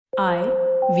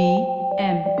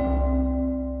IVM.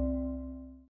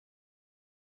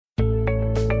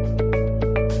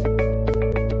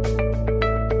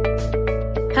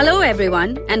 Hello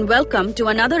everyone and welcome to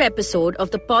another episode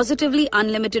of the Positively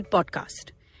Unlimited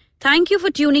podcast. Thank you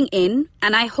for tuning in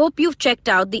and I hope you've checked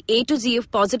out the A to Z of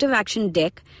Positive Action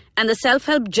deck and the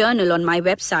self-help journal on my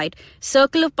website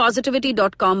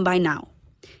circleofpositivity.com by now.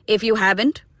 If you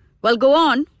haven't, well go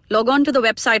on, log on to the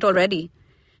website already.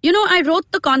 You know, I wrote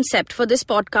the concept for this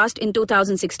podcast in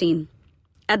 2016.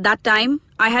 At that time,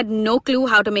 I had no clue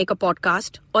how to make a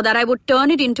podcast or that I would turn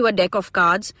it into a deck of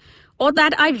cards or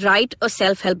that I'd write a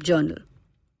self-help journal.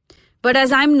 But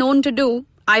as I'm known to do,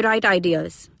 I write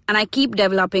ideas and I keep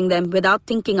developing them without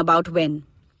thinking about when.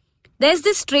 There's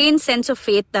this strange sense of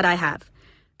faith that I have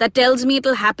that tells me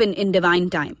it'll happen in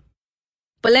divine time.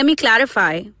 But let me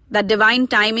clarify that divine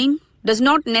timing does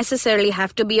not necessarily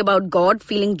have to be about God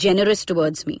feeling generous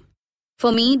towards me.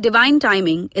 For me, divine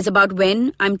timing is about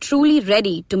when I'm truly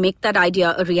ready to make that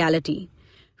idea a reality,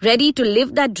 ready to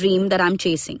live that dream that I'm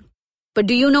chasing. But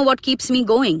do you know what keeps me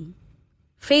going?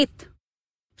 Faith.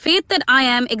 Faith that I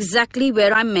am exactly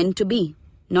where I'm meant to be,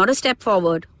 not a step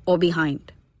forward or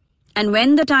behind. And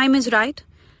when the time is right,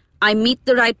 I meet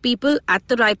the right people at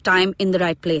the right time in the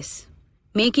right place,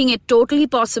 making it totally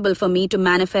possible for me to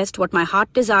manifest what my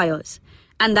heart desires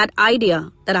and that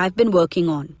idea that I've been working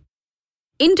on.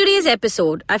 In today's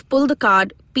episode, I've pulled the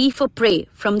card P for Pray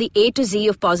from the A to Z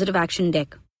of Positive Action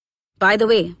deck. By the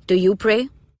way, do you pray?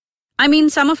 I mean,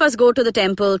 some of us go to the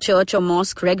temple, church or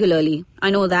mosque regularly, I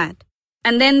know that.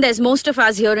 And then there's most of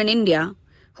us here in India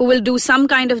who will do some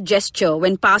kind of gesture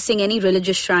when passing any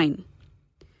religious shrine.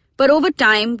 But over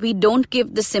time, we don't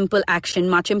give this simple action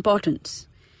much importance.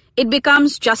 It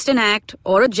becomes just an act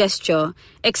or a gesture,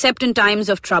 except in times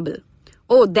of trouble.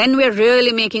 Oh, then we're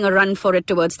really making a run for it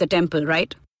towards the temple,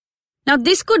 right? Now,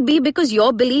 this could be because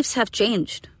your beliefs have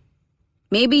changed.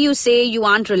 Maybe you say you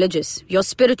aren't religious, you're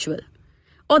spiritual.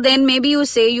 Or then maybe you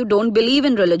say you don't believe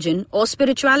in religion or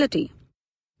spirituality.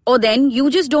 Or then you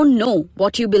just don't know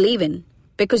what you believe in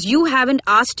because you haven't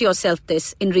asked yourself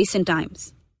this in recent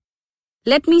times.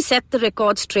 Let me set the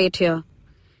record straight here.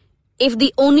 If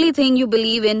the only thing you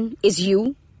believe in is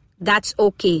you, that's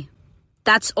okay.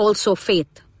 That's also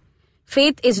faith.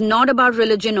 Faith is not about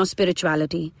religion or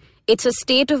spirituality. It's a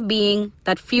state of being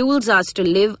that fuels us to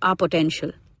live our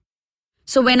potential.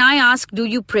 So when I ask, do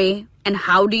you pray and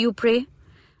how do you pray?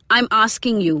 I'm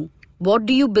asking you, what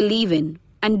do you believe in?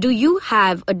 And do you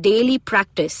have a daily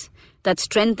practice that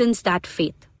strengthens that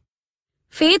faith?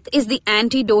 Faith is the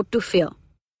antidote to fear.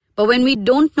 But when we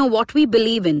don't know what we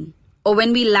believe in, or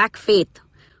when we lack faith,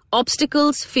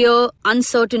 obstacles, fear,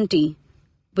 uncertainty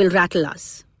will rattle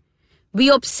us. We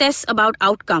obsess about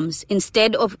outcomes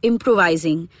instead of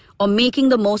improvising or making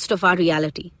the most of our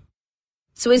reality.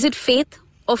 So is it faith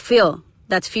or fear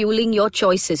that's fueling your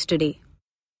choices today?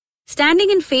 Standing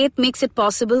in faith makes it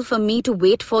possible for me to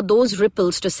wait for those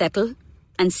ripples to settle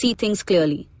and see things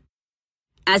clearly.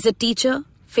 As a teacher,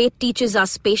 faith teaches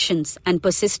us patience and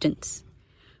persistence.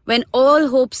 When all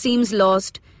hope seems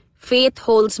lost, faith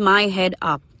holds my head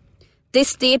up. This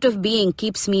state of being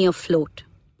keeps me afloat.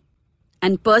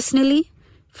 And personally,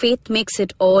 faith makes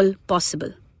it all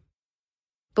possible.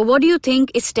 But what do you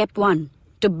think is step 1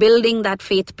 to building that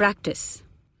faith practice?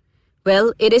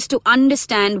 Well, it is to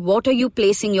understand what are you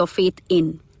placing your faith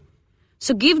in.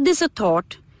 So give this a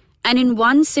thought and in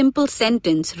one simple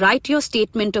sentence, write your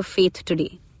statement of faith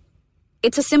today.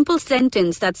 It's a simple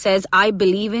sentence that says, I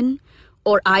believe in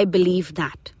or I believe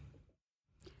that.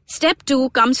 Step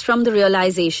 2 comes from the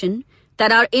realization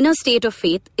that our inner state of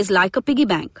faith is like a piggy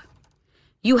bank.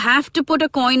 You have to put a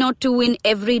coin or two in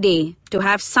every day to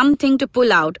have something to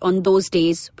pull out on those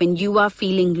days when you are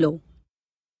feeling low.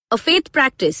 A faith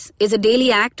practice is a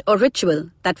daily act or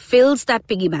ritual that fills that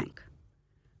piggy bank.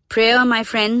 Prayer, my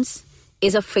friends,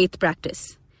 is a faith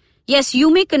practice. Yes,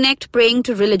 you may connect praying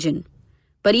to religion,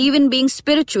 but even being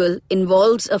spiritual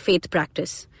involves a faith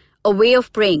practice, a way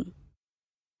of praying.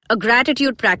 A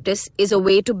gratitude practice is a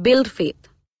way to build faith.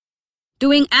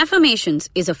 Doing affirmations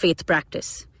is a faith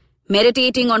practice.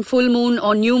 Meditating on full moon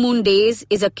or new moon days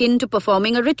is akin to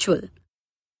performing a ritual.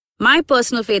 My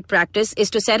personal faith practice is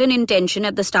to set an intention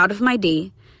at the start of my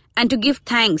day and to give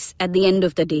thanks at the end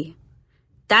of the day.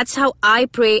 That's how I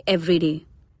pray every day.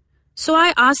 So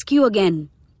I ask you again,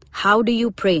 how do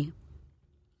you pray?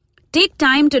 Take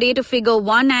time today to figure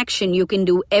one action you can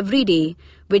do every day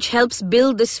which helps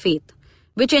build this faith,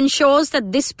 which ensures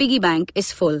that this piggy bank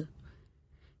is full.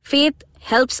 Faith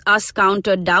helps us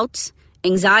counter doubts,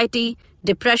 anxiety,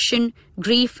 depression,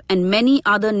 grief, and many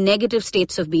other negative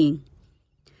states of being.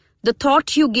 The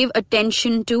thought you give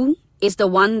attention to is the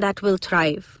one that will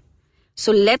thrive.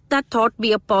 So let that thought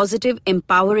be a positive,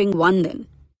 empowering one then.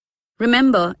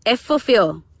 Remember, F for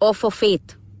fear or for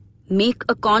faith. Make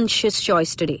a conscious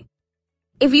choice today.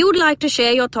 If you'd like to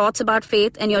share your thoughts about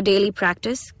faith and your daily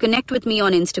practice, connect with me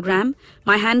on Instagram.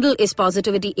 My handle is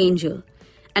Positivity Angel.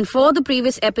 And for the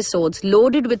previous episodes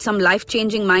loaded with some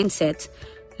life-changing mindsets,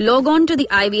 log on to the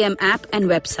IVM app and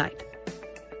website.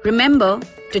 Remember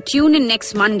to tune in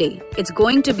next Monday. It's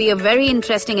going to be a very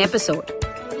interesting episode.